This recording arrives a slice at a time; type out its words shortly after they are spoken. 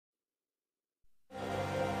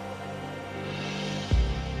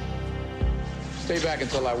Stay back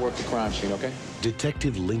until I work the crime scene, okay?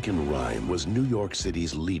 Detective Lyncoln Rhyme was New York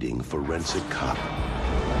City's leading forensic cop.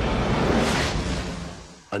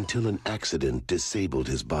 Until an accident disabled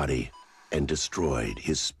his body and destroyed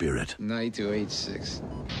his spirit. 9286.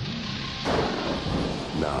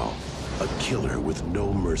 Now, a killer with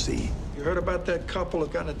no mercy. You heard about that couple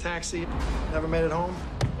that got in a taxi, never made it home?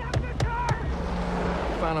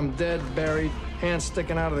 Found him dead, buried, hands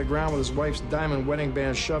sticking out of the ground with his wife's diamond wedding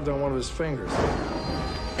band shoved on one of his fingers.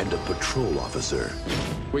 And a patrol officer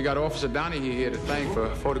We got Officer Donaghy here to thank for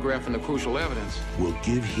photographing the crucial evidence. will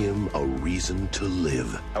give him a reason to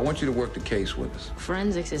live. I want you to work the case with us.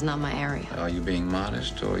 Forensics is not my area. Are you being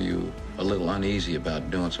modest, or are you a little uneasy about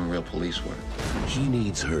doing some real police work? He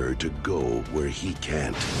needs her to go where he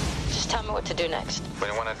can't. Just tell me what to do next. We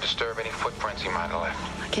don't want to disturb any footprints he might have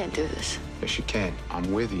left. I can't do this. Yes, you can.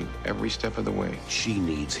 I'm with you every step of the way. She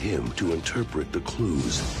needs him to interpret the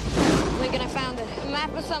clues. Lincoln, I found a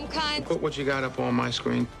map of some kind. Put what you got up on my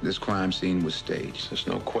screen. This crime scene was staged. There's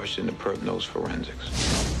no question the perp knows forensics.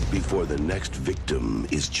 Before the next victim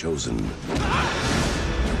is chosen.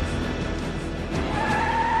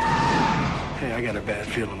 Hey, I got a bad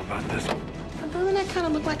feeling about this. Doesn't that kind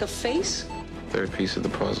of look like a face? Third piece of the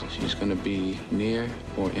puzzle. She's gonna be near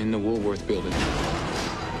or in the Woolworth building.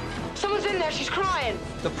 Someone's in there. She's crying.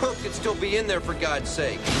 The perp could still be in there, for God's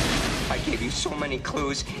sake. I gave you so many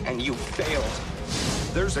clues, and you failed.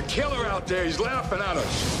 There's a killer out there. He's laughing at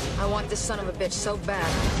us. I want this son of a bitch so bad.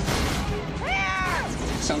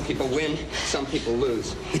 Some people win, some people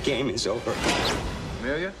lose. The game is over.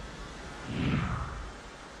 Amelia?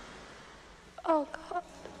 Oh, God.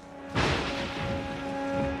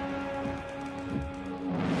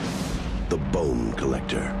 The Bone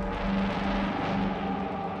Collector.